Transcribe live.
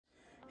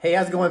Hey,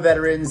 how's it going,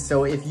 veterans?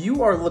 So if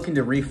you are looking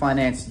to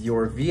refinance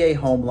your VA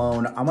home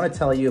loan, I'm gonna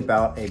tell you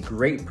about a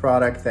great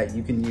product that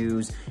you can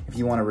use if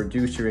you wanna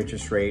reduce your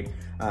interest rate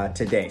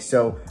today.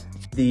 So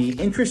the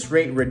interest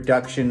rate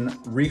reduction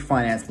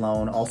refinance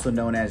loan, also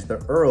known as the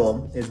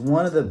IRRRL, is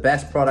one of the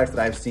best products that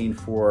I've seen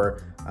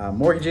for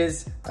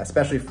mortgages,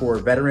 especially for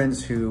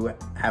veterans who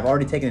have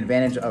already taken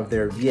advantage of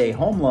their VA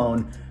home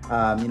loan.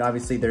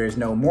 Obviously there is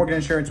no mortgage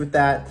insurance with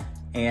that,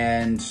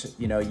 and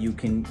you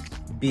can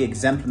be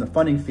exempt from the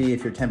funding fee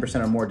if you're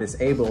 10% or more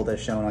disabled,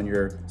 as shown on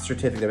your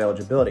certificate of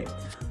eligibility.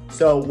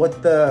 So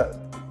what the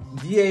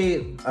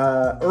VA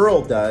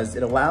IRRRL does,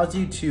 it allows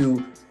you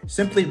to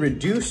simply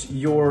reduce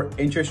your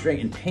interest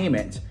rate and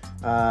payment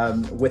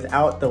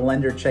without the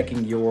lender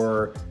checking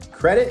your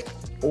credit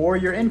or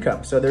your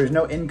income. So there's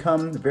no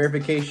income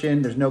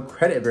verification, there's no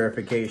credit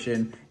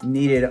verification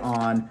needed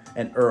on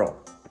an IRRRL.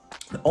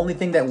 The only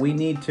thing that we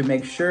need to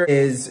make sure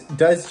is,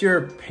 does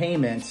your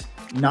payment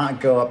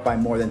not go up by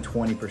more than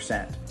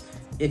 20%?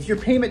 If your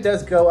payment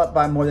does go up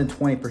by more than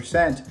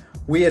 20%,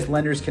 we as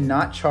lenders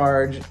cannot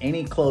charge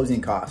any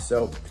closing costs.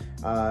 So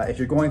if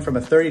you're going from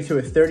a 30 to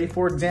a 30,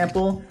 for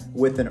example,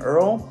 with an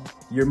IRRRL,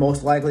 you're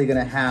most likely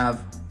gonna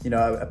have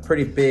a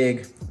pretty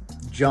big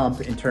jump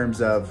in terms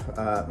of,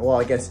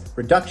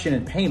 reduction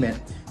in payment,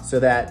 so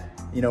that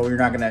you're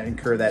not gonna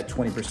incur that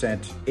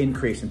 20%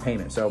 increase in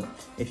payment. So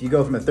if you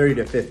go from a 30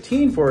 to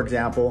 15, for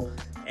example,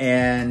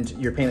 and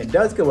your payment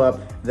does go up,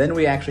 then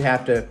we actually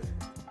have to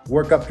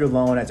work up your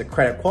loan as a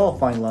credit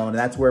qualifying loan. And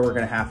that's where we're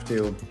gonna have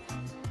to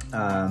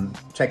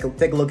take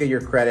a look at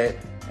your credit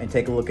and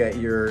take a look at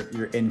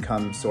your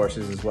income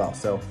sources as well.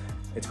 So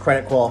it's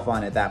credit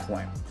qualifying at that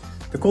point.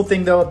 The cool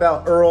thing though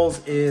about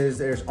IRRRLs is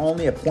there's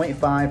only a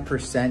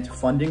 0.5%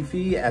 funding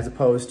fee, as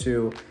opposed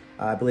to,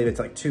 I believe it's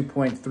like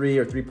 2.3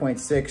 or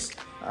 3.6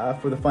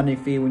 for the funding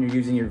fee when you're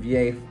using your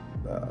VA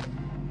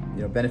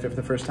benefit for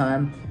the first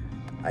time.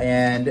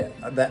 And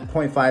that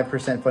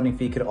 0.5% funding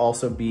fee could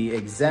also be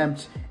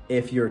exempt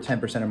if you're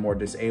 10% or more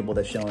disabled,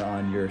 as shown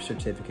on your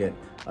certificate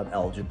of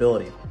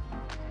eligibility.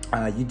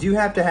 You do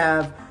have to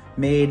have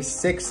made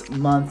 6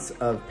 months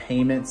of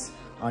payments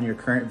on your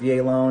current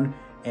VA loan,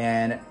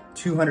 and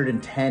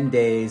 210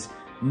 days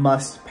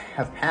must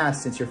have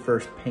passed since your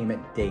first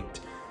payment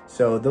date.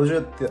 So those are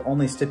the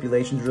only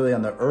stipulations really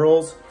on the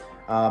IRRRLs.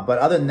 But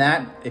other than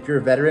that, if you're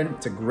a veteran,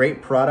 it's a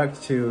great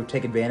product to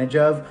take advantage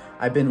of.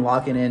 I've been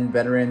locking in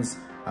veterans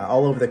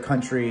all over the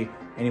country,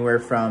 anywhere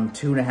from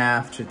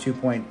 2.5 to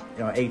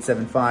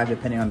 2.875,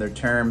 depending on their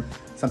term,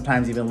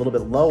 sometimes even a little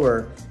bit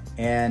lower.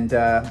 And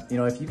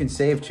if you can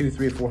save $200,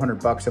 $300,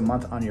 $400 a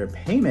month on your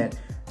payment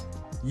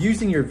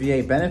using your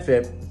VA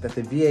benefit that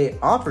the VA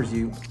offers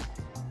you,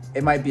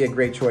 it might be a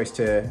great choice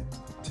to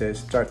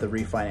start the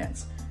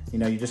refinance.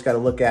 You just got to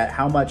look at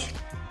how much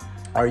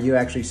are you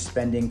actually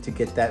spending to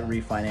get that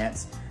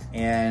refinance,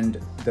 and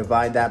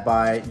divide that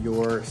by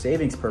your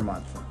savings per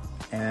month.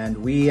 And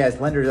we as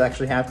lenders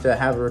actually have to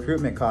have a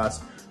recruitment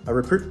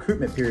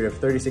period of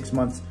 36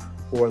 months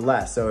or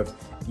less. So if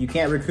you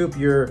can't recoup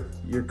your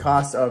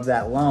cost of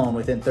that loan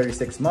within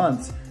 36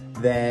 months,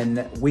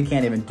 then we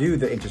can't even do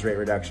the interest rate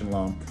reduction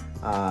loan.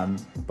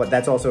 But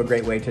that's also a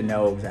great way to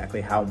know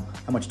exactly how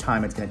much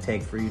time it's gonna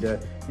take for you to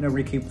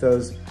recoup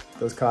those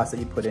costs that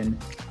you put in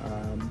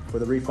for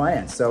the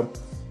refinance. So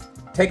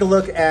take a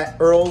look at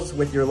IRRRLs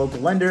with your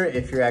local lender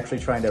if you're actually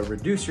trying to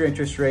reduce your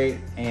interest rate,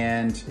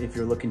 and if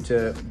you're looking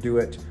to do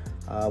it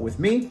with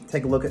me,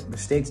 take a look at the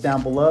states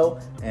down below,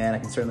 and I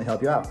can certainly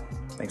help you out.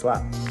 Thanks a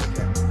lot. Take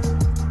care.